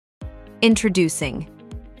Introducing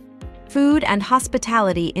Food and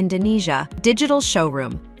Hospitality Indonesia Digital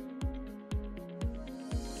Showroom.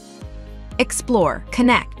 Explore,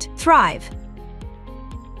 connect, thrive.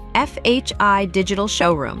 FHI Digital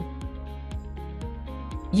Showroom.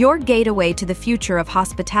 Your gateway to the future of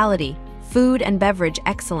hospitality, food and beverage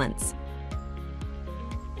excellence.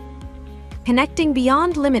 Connecting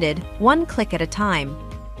beyond limited, one click at a time.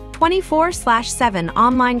 24/7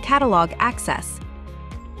 online catalog access.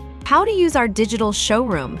 How to use our digital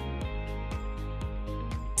showroom.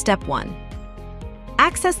 Step 1.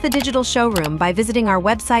 Access the digital showroom by visiting our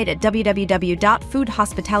website at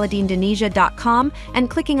www.foodhospitalityindonesia.com and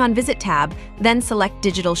clicking on Visit tab, then select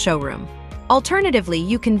Digital Showroom. Alternatively,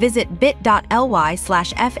 you can visit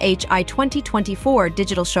bit.ly/FHI 2024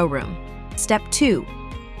 Digital Showroom. Step 2.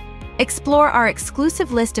 Explore our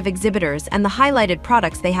exclusive list of exhibitors and the highlighted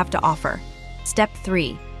products they have to offer. Step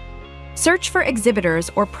 3. Search for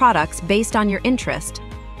exhibitors or products based on your interest.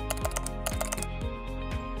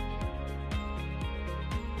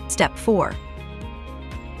 Step 4.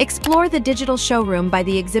 Explore the digital showroom by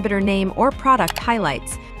the exhibitor name or product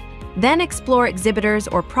highlights. Then explore exhibitors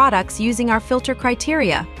or products using our filter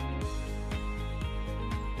criteria.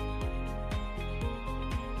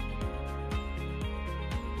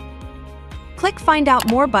 Click Find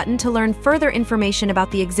Out More button to learn further information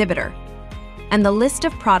about the exhibitor and the list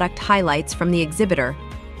of product highlights from the exhibitor.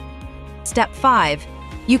 Step 5.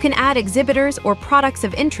 You can add exhibitors or products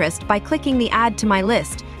of interest by clicking the Add to My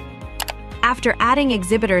List. After adding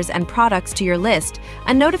exhibitors and products to your list,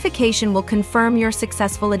 a notification will confirm your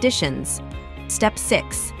successful additions. Step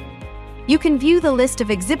 6. You can view the list of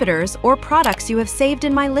exhibitors or products you have saved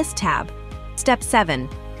in My List tab. Step 7.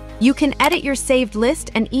 You can edit your saved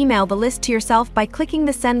list and email the list to yourself by clicking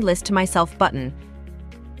the Send List to Myself button.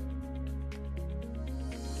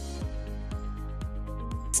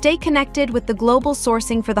 Stay connected with the global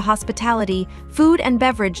sourcing for the hospitality, food and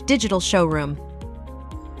beverage digital showroom.